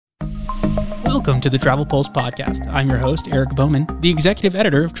Welcome to the Travel Pulse podcast. I'm your host, Eric Bowman, the executive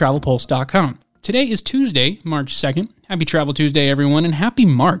editor of TravelPulse.com. Today is Tuesday, March 2nd. Happy Travel Tuesday, everyone, and happy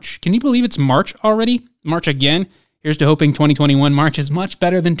March. Can you believe it's March already? March again? Here's to hoping 2021 March is much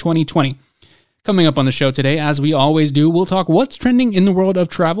better than 2020. Coming up on the show today, as we always do, we'll talk what's trending in the world of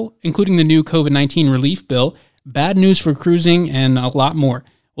travel, including the new COVID-19 relief bill, bad news for cruising, and a lot more.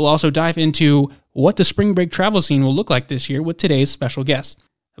 We'll also dive into what the spring break travel scene will look like this year with today's special guest.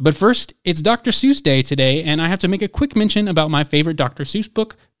 But first, it's Dr. Seuss Day today, and I have to make a quick mention about my favorite Dr. Seuss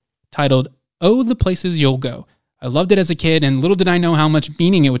book titled, Oh, the Places You'll Go. I loved it as a kid, and little did I know how much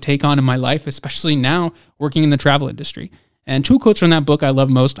meaning it would take on in my life, especially now working in the travel industry. And two quotes from that book I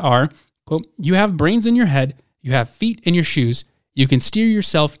love most are, quote, "You have brains in your head, you have feet in your shoes, you can steer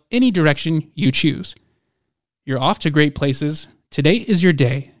yourself any direction you choose. You're off to great places. Today is your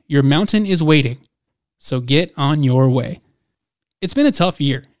day. Your mountain is waiting. So get on your way." It's been a tough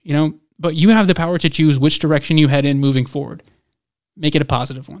year, but you have the power to choose which direction you head in moving forward. Make it a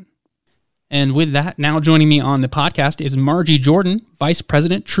positive one. And with that, now joining me on the podcast is Margie Jordan, Vice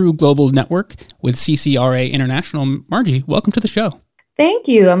President, True Global Network with CCRA International. Margie, welcome to the show. Thank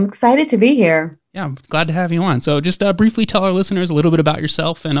you. I'm excited to be here. Yeah, I'm glad to have you on. So just briefly tell our listeners a little bit about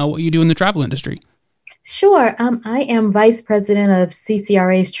yourself and what you do in the travel industry. Sure. I am Vice President of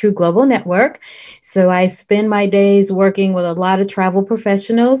CCRA's True Global Network. So I spend my days working with a lot of travel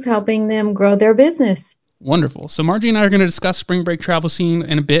professionals, helping them grow their business. Wonderful. So Margie and I are going to discuss spring break travel scene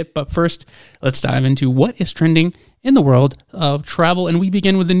in a bit, but first, let's dive into what is trending in the world of travel. And we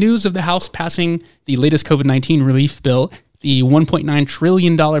begin with the news of the House passing the latest COVID-19 relief bill. The $1.9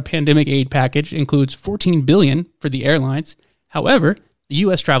 trillion pandemic aid package includes $14 billion for the airlines. However, the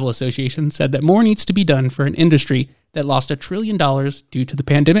U.S. Travel Association said that more needs to be done for an industry that lost $1 trillion due to the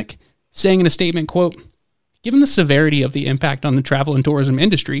pandemic, saying in a statement, quote, "Given the severity of the impact on the travel and tourism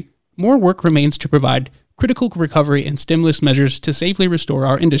industry, more work remains to provide critical recovery and stimulus measures to safely restore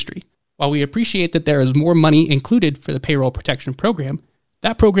our industry. While we appreciate that there is more money included for the payroll protection program,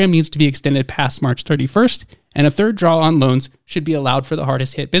 that program needs to be extended past March 31st, and a third draw on loans should be allowed for the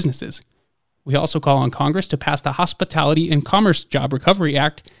hardest hit businesses. We also call on Congress to pass the Hospitality and Commerce Job Recovery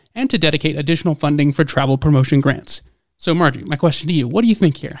Act and to dedicate additional funding for travel promotion grants." So Margie, my question to you, what do you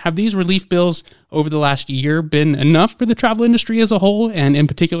think here? Have these relief bills over the last year been enough for the travel industry as a whole, and in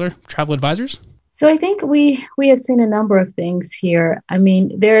particular, travel advisors? So I think we have seen a number of things here. I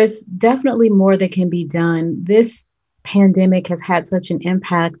mean, there's definitely more that can be done. This pandemic has had such an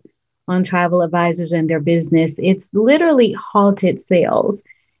impact on travel advisors and their business. It's literally halted sales.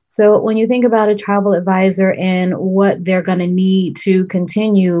 So when you think about a travel advisor and what they're going to need to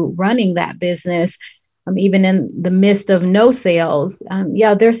continue running that business, even in the midst of no sales,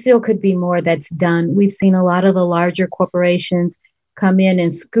 there still could be more that's done. We've seen a lot of the larger corporations come in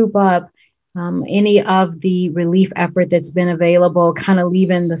and scoop up any of the relief effort that's been available, kind of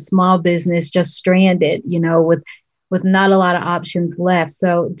leaving the small business just stranded, with not a lot of options left.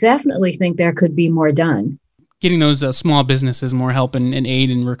 So definitely think there could be more done. Getting those small businesses more help and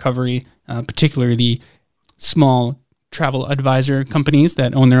aid in recovery, particularly the small travel advisor companies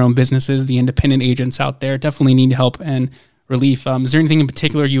that own their own businesses, the independent agents out there definitely need help and relief. Is there anything in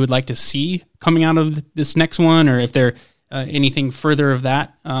particular you would like to see coming out of this next one, or if there anything further of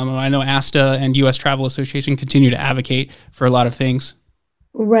that? I know ASTA and U.S. Travel Association continue to advocate for a lot of things.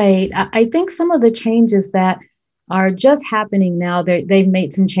 Right. I think some of the changes that are just happening now, they've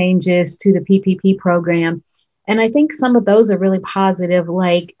made some changes to the PPP program. And I think some of those are really positive,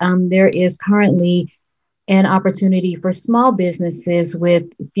 like there is currently an opportunity for small businesses with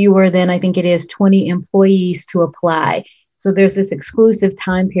fewer than, I think it is 20 employees to apply. So there's this exclusive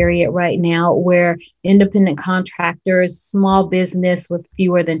time period right now where independent contractors, small business with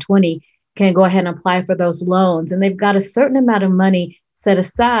fewer than 20 can go ahead and apply for those loans. And they've got a certain amount of money set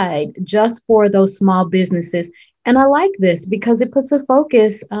aside just for those small businesses. And I like this because it puts a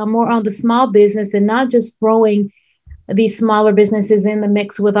focus more on the small business and not just throwing these smaller businesses in the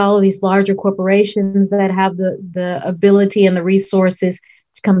mix with all of these larger corporations that have the ability and the resources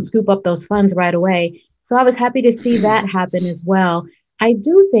to come scoop up those funds right away. So I was happy to see that happen as well. I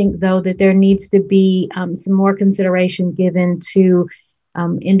do think, though, that there needs to be some more consideration given to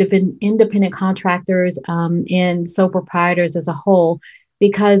independent contractors and sole proprietors as a whole.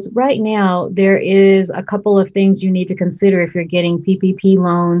 Because right now, there is a couple of things you need to consider if you're getting PPP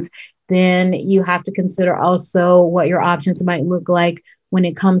loans. Then you have to consider also what your options might look like when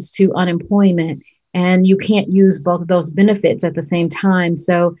it comes to unemployment. And you can't use both of those benefits at the same time.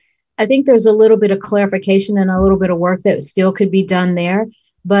 So I think there's a little bit of clarification and a little bit of work that still could be done there.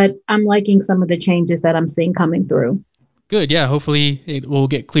 But I'm liking some of the changes that I'm seeing coming through. Good. Yeah. Hopefully it will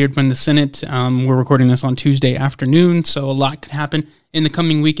get cleared from the Senate. We're recording this on Tuesday afternoon, so a lot could happen in the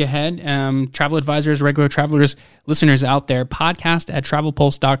coming week ahead. Travel advisors, regular travelers, listeners out there,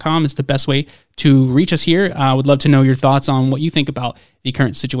 podcast@travelpulse.com is the best way to reach us here. I would love to know your thoughts on what you think about the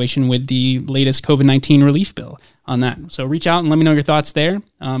current situation with the latest COVID-19 relief bill on that. So reach out and let me know your thoughts there.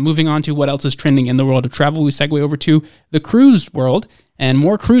 Moving on to what else is trending in the world of travel, we segue over to the cruise world. And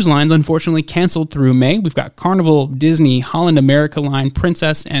more cruise lines, unfortunately, canceled through May. We've got Carnival, Disney, Holland America Line,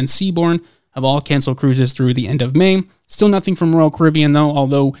 Princess, and Seabourn have all canceled cruises through the end of May. Still nothing from Royal Caribbean, though,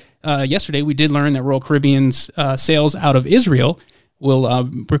 although yesterday we did learn that Royal Caribbean's sales out of Israel will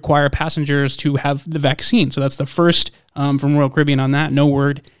require passengers to have the vaccine. So that's the first from Royal Caribbean on that. No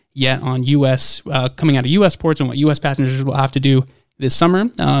word yet on U.S. Coming out of U.S. ports and what U.S. passengers will have to do this summer.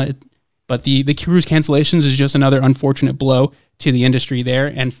 But the cruise cancellations is just another unfortunate blow to the industry there.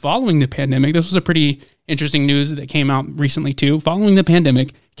 And following the pandemic, this was a pretty interesting news that came out recently too. Following the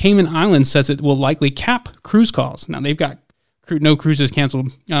pandemic, Cayman Islands says it will likely cap cruise calls. Now they've got no cruises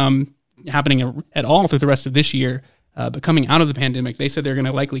canceled happening at all through the rest of this year. But coming out of the pandemic, they said they're going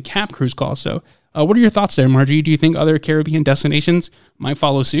to likely cap cruise calls. So what are your thoughts there, Margie? Do you think other Caribbean destinations might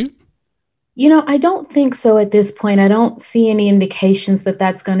follow suit? I don't think so at this point. I don't see any indications that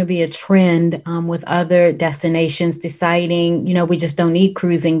that's going to be a trend with other destinations deciding, we just don't need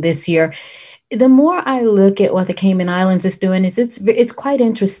cruising this year. The more I look at what the Cayman Islands is doing, it's quite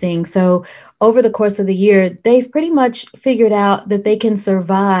interesting. So over the course of the year, they've pretty much figured out that they can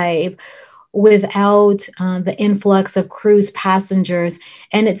survive without the influx of cruise passengers.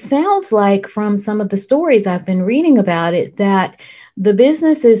 And it sounds like from some of the stories I've been reading about it, that the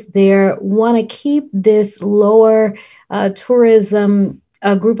businesses there want to keep this lower tourism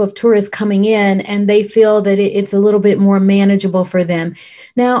group of tourists coming in, and they feel that it's a little bit more manageable for them.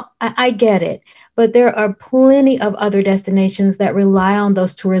 Now, I get it, but there are plenty of other destinations that rely on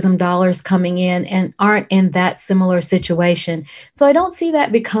those tourism dollars coming in and aren't in that similar situation. So I don't see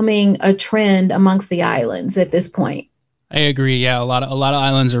that becoming a trend amongst the islands at this point. I agree. Yeah, a lot of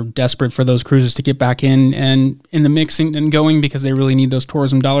islands are desperate for those cruises to get back in the mix and going because they really need those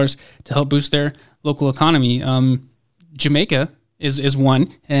tourism dollars to help boost their local economy. Jamaica is one,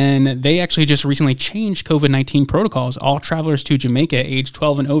 and they actually just recently changed COVID-19 protocols. All travelers to Jamaica age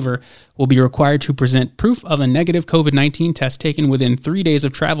 12 and over will be required to present proof of a negative COVID-19 test taken within 3 days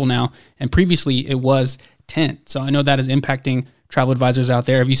of travel now, and previously it was 10. So I know that is impacting travel advisors out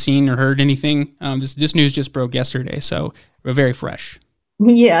there. Have you seen or heard anything? This news just broke yesterday, so we're very fresh.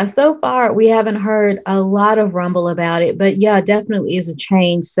 Yeah, so far we haven't heard a lot of rumble about it, but yeah, definitely is a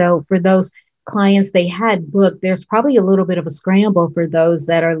change. So for those clients they had booked, there's probably a little bit of a scramble for those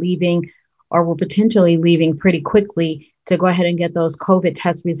that are leaving or were potentially leaving pretty quickly to go ahead and get those COVID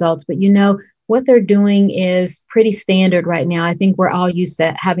test results. But what they're doing is pretty standard right now. I think we're all used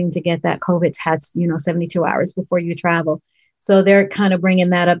to having to get that COVID test, 72 hours before you travel. So they're kind of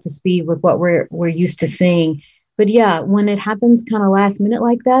bringing that up to speed with what we're used to seeing. But yeah, when it happens kind of last minute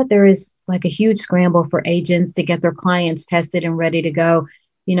like that, there is like a huge scramble for agents to get their clients tested and ready to go.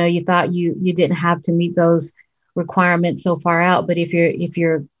 You thought you didn't have to meet those requirements so far out, but if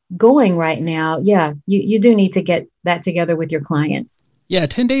you're going right now, yeah, you do need to get that together with your clients. Yeah,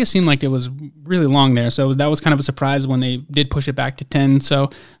 10 days seemed like it was really long there. So that was kind of a surprise when they did push it back to 10. So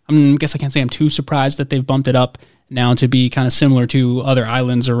I guess I can't say I'm too surprised that they've bumped it up now to be kind of similar to other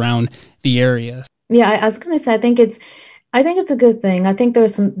islands around the area. Yeah, I was going to say, I think it's a good thing. I think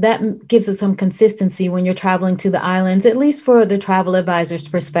that gives it some consistency when you're traveling to the islands, at least for the travel advisor's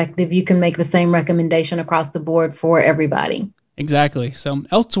perspective. You can make the same recommendation across the board for everybody. Exactly. So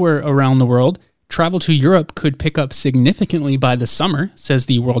elsewhere around the world, travel to Europe could pick up significantly by the summer, says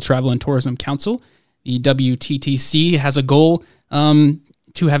the World Travel and Tourism Council. The WTTC has a goal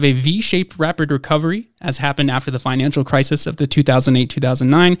to have a V-shaped rapid recovery, as happened after the financial crisis of the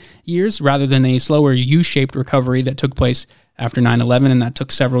 2008-2009 years, rather than a slower U-shaped recovery that took place after 9/11, and that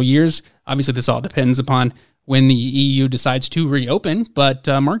took several years. Obviously, this all depends upon when the EU decides to reopen. But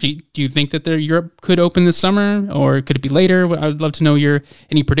Margie, do you think that Europe could open this summer, or could it be later? I would love to know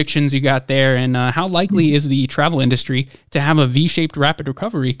any predictions you got there, and how likely is the travel industry to have a V-shaped rapid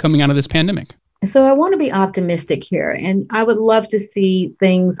recovery coming out of this pandemic? So I want to be optimistic here, and I would love to see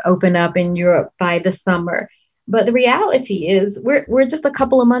things open up in Europe by the summer. But the reality is we're just a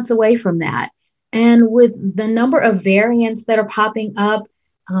couple of months away from that. And with the number of variants that are popping up,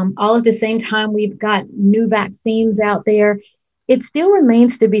 all at the same time, we've got new vaccines out there. It still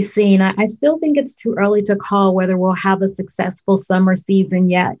remains to be seen. I still think it's too early to call whether we'll have a successful summer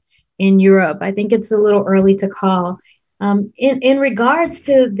season yet in Europe. I think it's a little early to call. In regards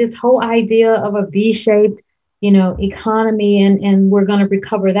to this whole idea of a V-shaped economy and we're going to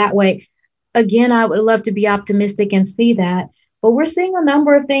recover that way. Again, I would love to be optimistic and see that, but we're seeing a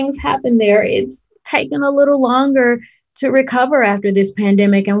number of things happen there. It's taken a little longer to recover after this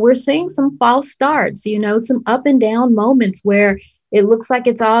pandemic, and we're seeing some false starts, some up and down moments where it looks like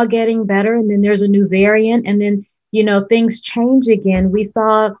it's all getting better, and then there's a new variant, and then things change again. We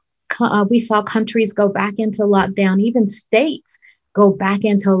saw countries go back into lockdown, even states go back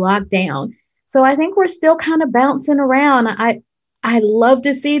into lockdown. So I think we're still kind of bouncing around. I love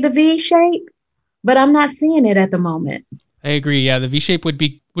to see the V shape, but I'm not seeing it at the moment. I agree. Yeah, the V shape would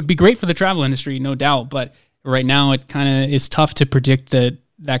be great for the travel industry, no doubt. But right now, it kind of is tough to predict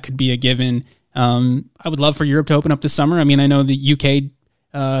that could be a given. I would love for Europe to open up this summer. I mean, I know the UK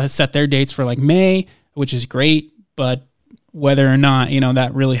has set their dates for like May, which is great, but whether or not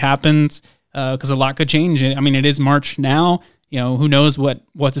that really happens, because a lot could change. I mean, it is March now. Who knows what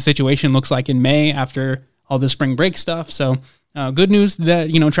the situation looks like in May after all the spring break stuff. So. Good news that,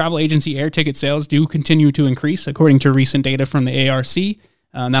 travel agency air ticket sales do continue to increase, according to recent data from the ARC.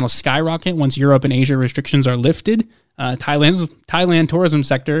 That'll skyrocket once Europe and Asia restrictions are lifted. Thailand tourism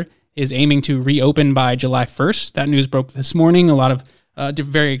sector is aiming to reopen by July 1st. That news broke this morning. A lot of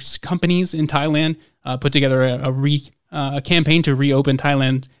various companies in Thailand put together a campaign to reopen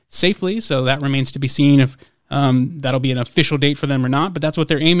Thailand safely. So that remains to be seen if that'll be an official date for them or not. But that's what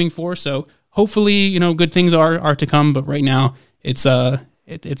they're aiming for. So hopefully, good things are to come, but right now it's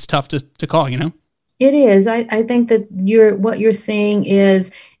tough to call, It is. I think that what you're seeing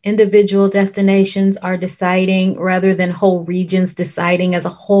is individual destinations are deciding rather than whole regions deciding as a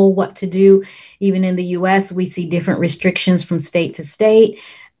whole what to do. Even in the US, we see different restrictions from state to state.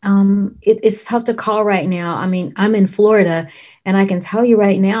 It's tough to call right now. I mean, I'm in Florida, and I can tell you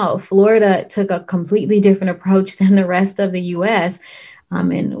right now, Florida took a completely different approach than the rest of the US.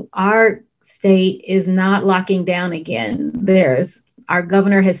 And our state is not locking down again. Our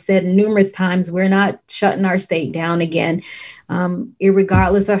governor has said numerous times, we're not shutting our state down again.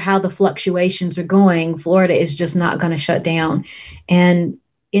 Irregardless of how the fluctuations are going, Florida is just not going to shut down. And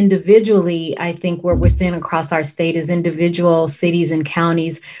individually, I think what we're seeing across our state is individual cities and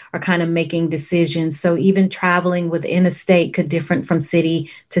counties are kind of making decisions. So even traveling within a state could differ from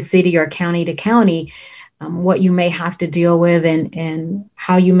city to city or county to county. What you may have to deal with and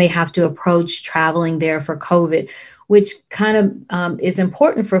how you may have to approach traveling there for COVID, which kind of is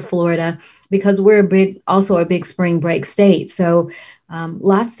important for Florida because we're also a big spring break state. So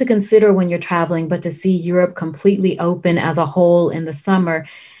lots to consider when you're traveling, but to see Europe completely open as a whole in the summer,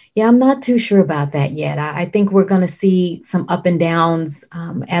 yeah, I'm not too sure about that yet. I think we're going to see some up and downs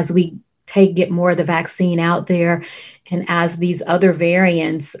as we get more of the vaccine out there. And as these other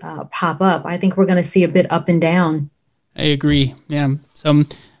variants pop up, I think we're going to see a bit up and down. I agree. Yeah. Some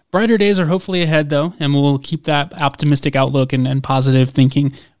brighter days are hopefully ahead, though, and we'll keep that optimistic outlook and positive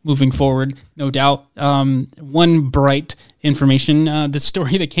thinking moving forward, no doubt. One bright information, the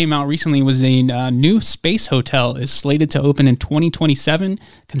story that came out recently was a new space hotel is slated to open in 2027.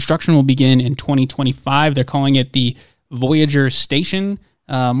 Construction will begin in 2025. They're calling it the Voyager Station.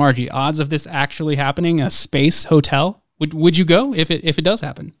 Margie, odds of this actually happening, a space hotel, would you go if it does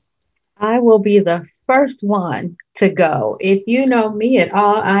happen? I will be the first one to go. If you know me at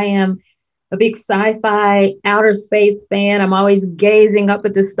all, I am a big sci-fi outer space fan. I'm always gazing up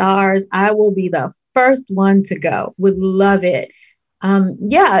at the stars. I will be the first one to go. Would love it.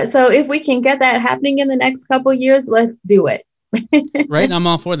 Yeah, so if we can get that happening in the next couple of years, let's do it. Right, I'm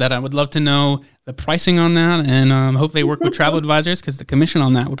all for that. I would love to know the pricing on that, and hope they work with travel advisors because the commission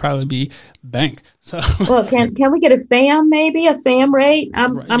on that would probably be bank. So, well, can we get a FAM rate?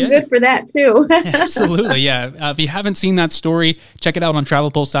 I'm good for that too. Absolutely, yeah. If you haven't seen that story, check it out on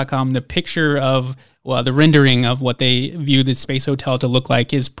TravelPulse.com. The picture of the rendering of what they view the space hotel to look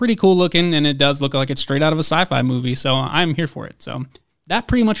like is pretty cool looking, and it does look like it's straight out of a sci-fi movie. So I'm here for it. So. That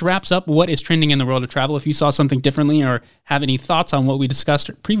pretty much wraps up what is trending in the world of travel. If you saw something differently or have any thoughts on what we discussed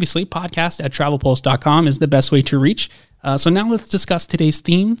previously, podcast@travelpulse.com is the best way to reach. So now let's discuss today's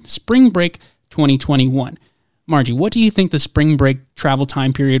theme, Spring Break 2021. Margie, what do you think the spring break travel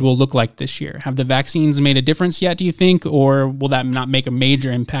time period will look like this year? Have the vaccines made a difference yet, do you think, or will that not make a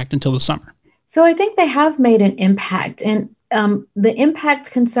major impact until the summer? So I think they have made an impact, and the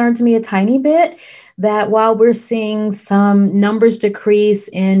impact concerns me a tiny bit. That while we're seeing some numbers decrease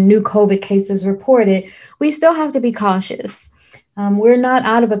in new COVID cases reported, we still have to be cautious. We're not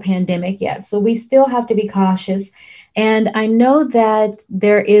out of a pandemic yet, so we still have to be cautious. And I know that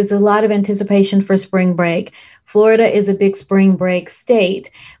there is a lot of anticipation for spring break. Florida is a big spring break state,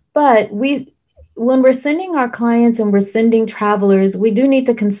 but when we're sending our clients and we're sending travelers, we do need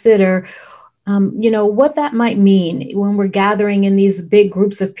to consider what that might mean when we're gathering in these big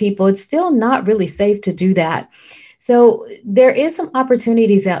groups of people. It's still not really safe to do that. So there is some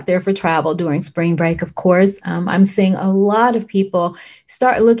opportunities out there for travel during spring break, of course. I'm seeing a lot of people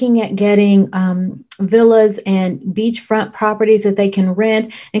start looking at getting villas and beachfront properties that they can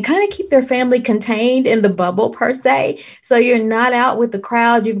rent and kind of keep their family contained in the bubble per se. So you're not out with the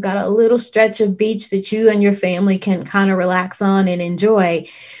crowd. You've got a little stretch of beach that you and your family can kind of relax on and enjoy.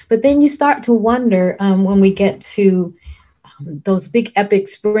 But then you start to wonder when we get to those big epic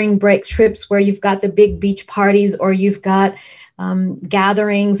spring break trips where you've got the big beach parties or you've got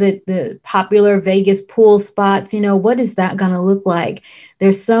gatherings at the popular Vegas pool spots. What is that going to look like?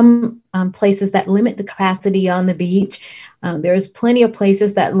 There's some places that limit the capacity on the beach. There's plenty of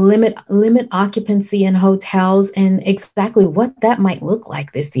places that limit occupancy in hotels, and exactly what that might look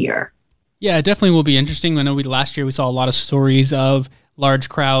like this year. Yeah, it definitely will be interesting. I know last year we saw a lot of stories of large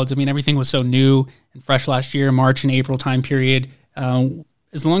crowds. I mean, everything was so new and fresh last year, March and April time period.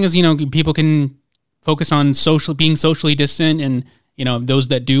 As long as, people can focus on being socially distant and, those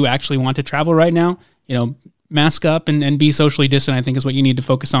that do actually want to travel right now, mask up and be socially distant, I think is what you need to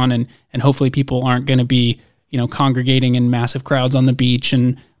focus on. And hopefully people aren't going to be, congregating in massive crowds on the beach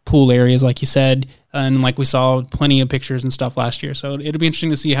and pool areas, like you said. And like we saw plenty of pictures and stuff last year. So it'll be interesting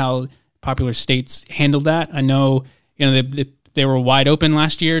to see how popular states handle that. I know, they were wide open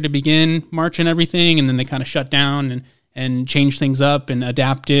last year to begin March and everything, and then they kind of shut down and changed things up and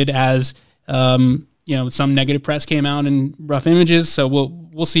adapted as some negative press came out and rough images. So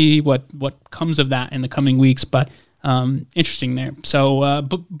we'll see what comes of that in the coming weeks. But interesting there. So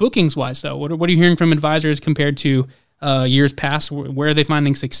bookings wise, though, what are you hearing from advisors compared to years past? Where are they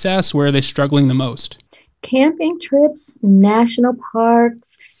finding success? Where are they struggling the most? Camping trips, national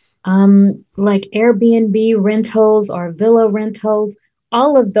parks, like Airbnb rentals or villa rentals,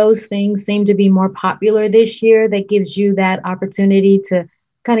 all of those things seem to be more popular this year. That gives you that opportunity to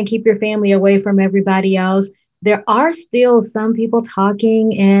kind of keep your family away from everybody else. There are still some people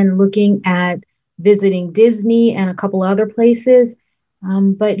talking and looking at visiting Disney and a couple other places.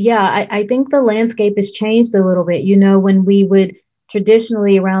 But yeah, I think the landscape has changed a little bit. When we would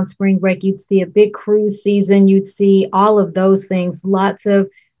traditionally around spring break, you'd see a big cruise season, you'd see all of those things, lots of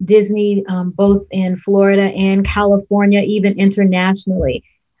Disney, both in Florida and California, even internationally.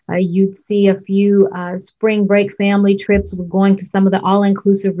 You'd see a few spring break family trips going to some of the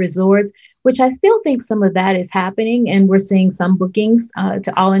all-inclusive resorts, which I still think some of that is happening. And we're seeing some bookings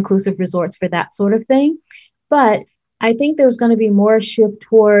to all-inclusive resorts for that sort of thing. But I think there's going to be more shift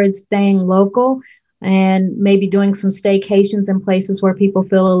towards staying local and maybe doing some staycations in places where people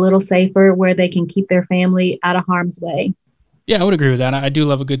feel a little safer, where they can keep their family out of harm's way. Yeah, I would agree with that. I do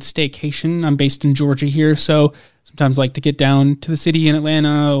love a good staycation. I'm based in Georgia here, so sometimes like to get down to the city in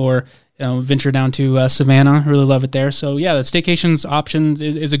Atlanta or venture down to Savannah. I really love it there. So yeah, the staycations option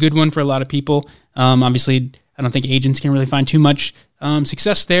is a good one for a lot of people. Obviously, I don't think agents can really find too much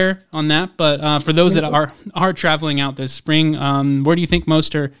success there on that. But for those that are traveling out this spring, where do you think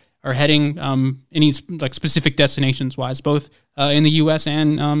most are heading? Any like specific destinations wise, both in the U.S.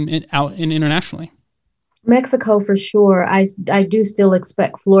 and out internationally? Mexico for sure. I do still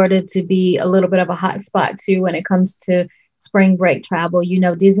expect Florida to be a little bit of a hot spot too when it comes to spring break travel.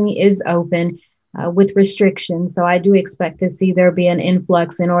 Disney is open with restrictions, so I do expect to see there be an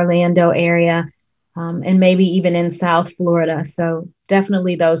influx in Orlando area and maybe even in South Florida. So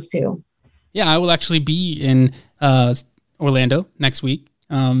definitely those two. Yeah, I will actually be in Orlando next week.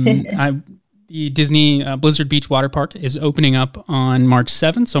 The Disney Blizzard Beach Water Park is opening up on March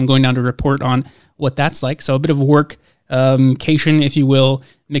 7th, so I'm going down to report on what that's like. So a bit of work cation, if you will,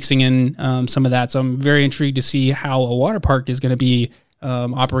 mixing in some of that. So I'm very intrigued to see how a water park is going to be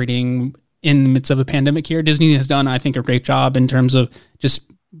operating in the midst of a pandemic here. Disney has done, I think, a great job in terms of just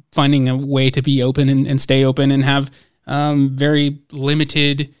finding a way to be open and stay open and have very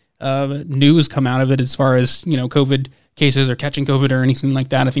limited news come out of it as far as, COVID cases or catching COVID or anything like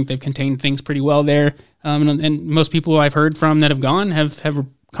that. I think they've contained things pretty well there. And most people I've heard from that have gone have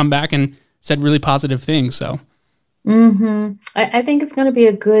come back and said really positive things. So I think it's going to be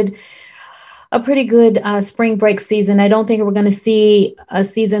a pretty good spring break season. I don't think we're going to see a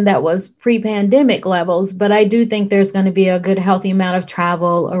season that was pre-pandemic levels, but I do think there's going to be a good, healthy amount of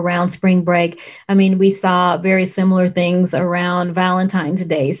travel around spring break. I mean, we saw very similar things around Valentine's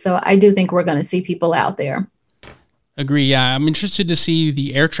Day. So I do think we're going to see people out there. Agree. Yeah. I'm interested to see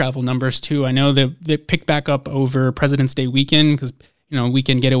the air travel numbers too. I know that they picked back up over President's Day weekend because,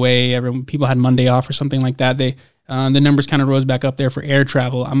 weekend getaway, people had Monday off or something like that. The numbers kind of rose back up there for air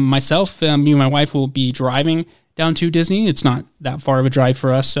travel. Myself, me and my wife will be driving down to Disney. It's not that far of a drive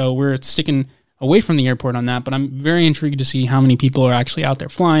for us, so we're sticking away from the airport on that. But I'm very intrigued to see how many people are actually out there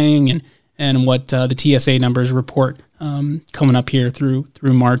flying and what the TSA numbers report coming up here through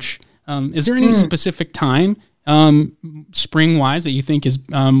March. Is there any specific time spring-wise that you think is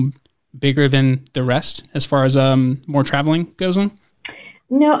bigger than the rest as far as more traveling goes on?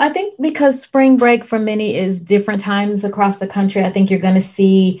 No, I think because spring break for many is different times across the country. I think you're going to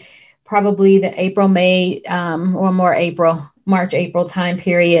see probably the April, May, or more March, April time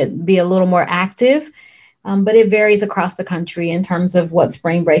period be a little more active. But it varies across the country in terms of what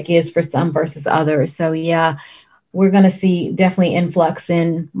spring break is for some versus others. So yeah, we're going to see definitely influx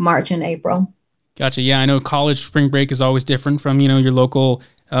in March and April. Gotcha. Yeah, I know college spring break is always different from, your local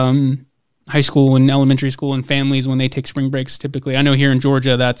high school and elementary school and families when they take spring breaks typically. I know here in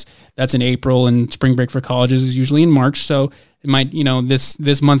Georgia that's in April, and spring break for colleges is usually in March. So it might,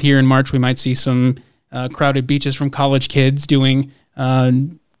 this month here in March, we might see some crowded beaches from college kids doing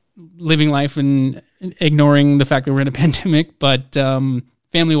living life and ignoring the fact that we're in a pandemic. But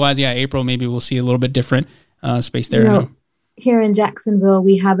family-wise, yeah, April, maybe we'll see a little bit different space there. Here in Jacksonville,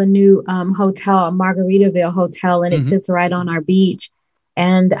 we have a new hotel, a Margaritaville Hotel, and it sits right on our beach.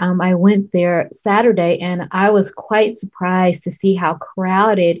 And I went there Saturday, and I was quite surprised to see how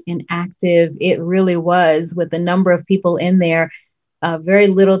crowded and active it really was with the number of people in there. Very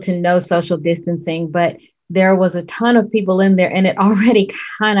little to no social distancing, but there was a ton of people in there, and it already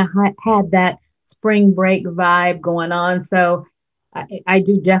kind of had that spring break vibe going on. So I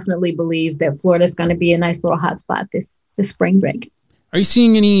do definitely believe that Florida is going to be a nice little hotspot this spring break. Are you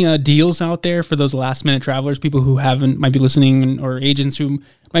seeing any deals out there for those last minute travelers, people who might be listening, or agents who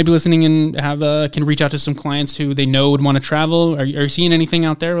might be listening and can reach out to some clients who they know would want to travel? Are you seeing anything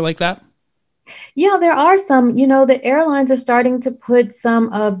out there like that? Yeah, there are some. The airlines are starting to put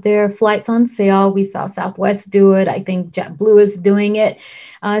some of their flights on sale. We saw Southwest do it. I think JetBlue is doing it.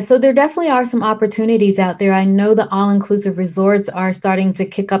 So there definitely are some opportunities out there. I know the all-inclusive resorts are starting to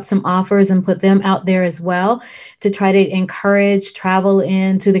kick up some offers and put them out there as well to try to encourage travel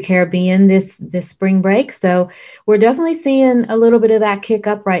into the Caribbean this spring break. So we're definitely seeing a little bit of that kick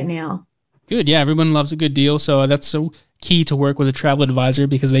up right now. Good. Yeah, everyone loves a good deal. So that's so key to work with a travel advisor,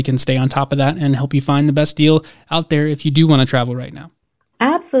 because they can stay on top of that and help you find the best deal out there if you do want to travel right now.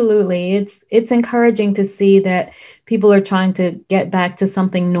 Absolutely. It's encouraging to see that people are trying to get back to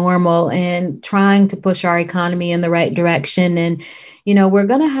something normal and trying to push our economy in the right direction. And, we're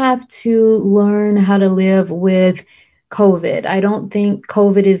going to have to learn how to live with COVID. I don't think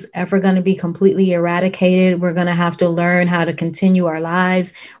COVID is ever going to be completely eradicated. We're going to have to learn how to continue our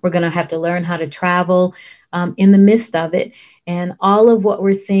lives. We're going to have to learn how to travel in the midst of it. And all of what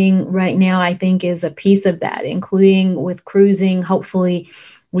we're seeing right now, I think, is a piece of that, including with cruising. Hopefully,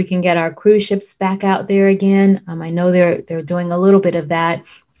 we can get our cruise ships back out there again. I know they're doing a little bit of that,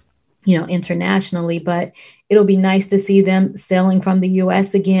 internationally, but it'll be nice to see them sailing from the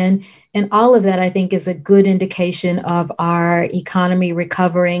U.S. again. And all of that, I think, is a good indication of our economy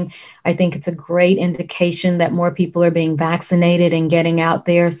recovering. I think it's a great indication that more people are being vaccinated and getting out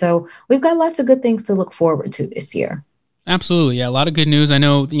there. So we've got lots of good things to look forward to this year. Absolutely. Yeah. A lot of good news. I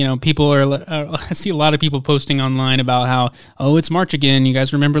know, people I see a lot of people posting online about how, it's March again. You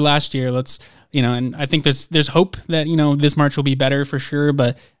guys remember last year? Let's, and I think there's hope that, this March will be better for sure.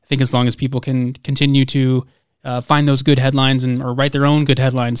 But I think as long as people can continue to find those good headlines or write their own good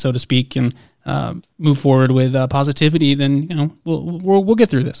headlines, so to speak, and move forward with positivity, then, we'll get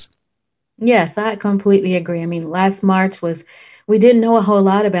through this. Yes, I completely agree. I mean, last March we didn't know a whole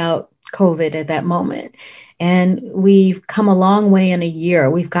lot about COVID at that moment. And we've come a long way in a year.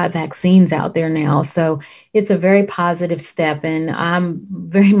 We've got vaccines out there now. So it's a very positive step. And I'm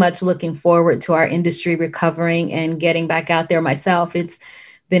very much looking forward to our industry recovering and getting back out there myself. It's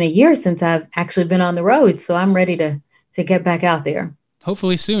been a year since I've actually been on the road. So I'm ready to get back out there.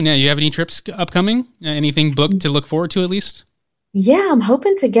 Hopefully soon. Yeah. You have any trips upcoming? Anything booked to look forward to at least? Yeah, I'm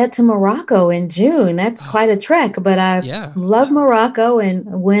hoping to get to Morocco in June. That's quite a trek, but I love Morocco and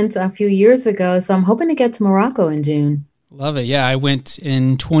went a few years ago. So I'm hoping to get to Morocco in June. Love it. Yeah, I went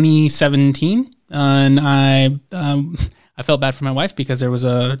in 2017 and I felt bad for my wife because there was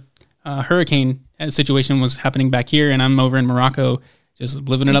a hurricane situation was happening back here, and I'm over in Morocco just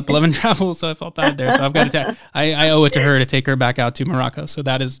living it up, loving travel. So I felt bad there. So I've got to I owe it to her to take her back out to Morocco. So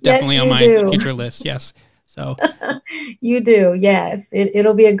that is definitely on my future list. Yes. So you do. Yes.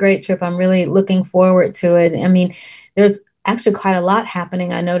 It'll be a great trip. I'm really looking forward to it. I mean, there's actually quite a lot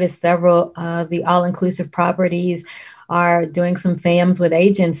happening. I noticed several of the all-inclusive properties are doing some FAMs with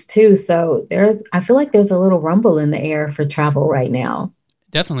agents too. So I feel like there's a little rumble in the air for travel right now.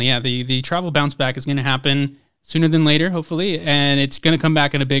 Definitely. Yeah. The travel bounce back is going to happen. sooner than later, hopefully. And it's going to come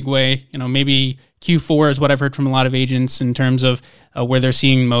back in a big way. Maybe Q4 is what I've heard from a lot of agents in terms of where they're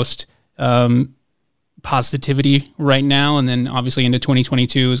seeing most positivity right now. And then obviously into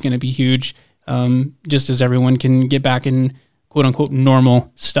 2022 is going to be huge, just as everyone can get back in quote unquote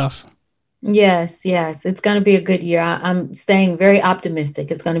normal stuff. Yes. It's going to be a good year. I'm staying very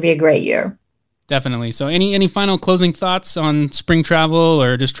optimistic. It's going to be a great year. Definitely. So any final closing thoughts on spring travel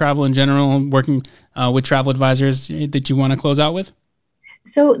or just travel in general, working with travel advisors that you want to close out with?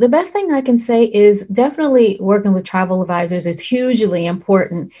 So the best thing I can say is definitely working with travel advisors is hugely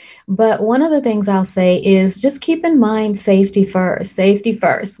important. But one of the things I'll say is just keep in mind safety first. Safety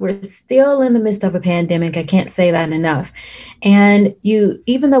first. We're still in the midst of a pandemic. I can't say that enough. And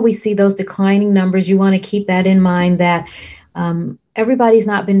even though we see those declining numbers, you want to keep that in mind that everybody's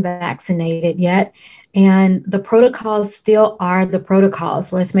not been vaccinated yet. And the protocols still are the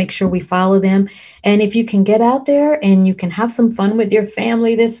protocols. Let's make sure we follow them. And if you can get out there and you can have some fun with your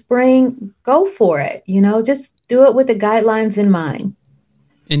family this spring, go for it. Just do it with the guidelines in mind.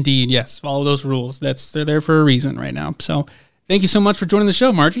 Indeed. Yes. Follow those rules. They're there for a reason right now. So thank you so much for joining the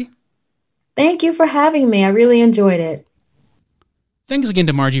show, Margie. Thank you for having me. I really enjoyed it. Thanks again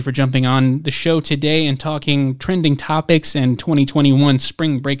to Margie for jumping on the show today and talking trending topics and 2021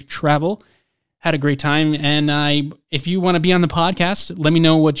 spring break travel. Had a great time. And if you want to be on the podcast, let me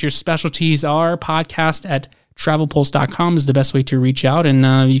know what your specialties are. Podcast@travelpulse.com is the best way to reach out.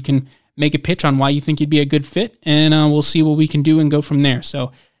 And you can make a pitch on why you think you'd be a good fit. And we'll see what we can do and go from there.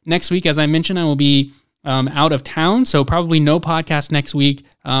 So next week, as I mentioned, I will be out of town. So probably no podcast next week.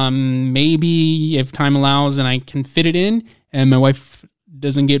 Maybe if time allows and I can fit it in and my wife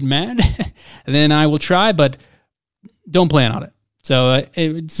doesn't get mad, then I will try, but don't plan on it. So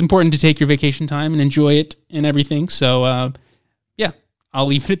it's important to take your vacation time and enjoy it and everything. So yeah, I'll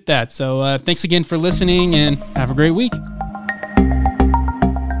leave it at that. So thanks again for listening and have a great week.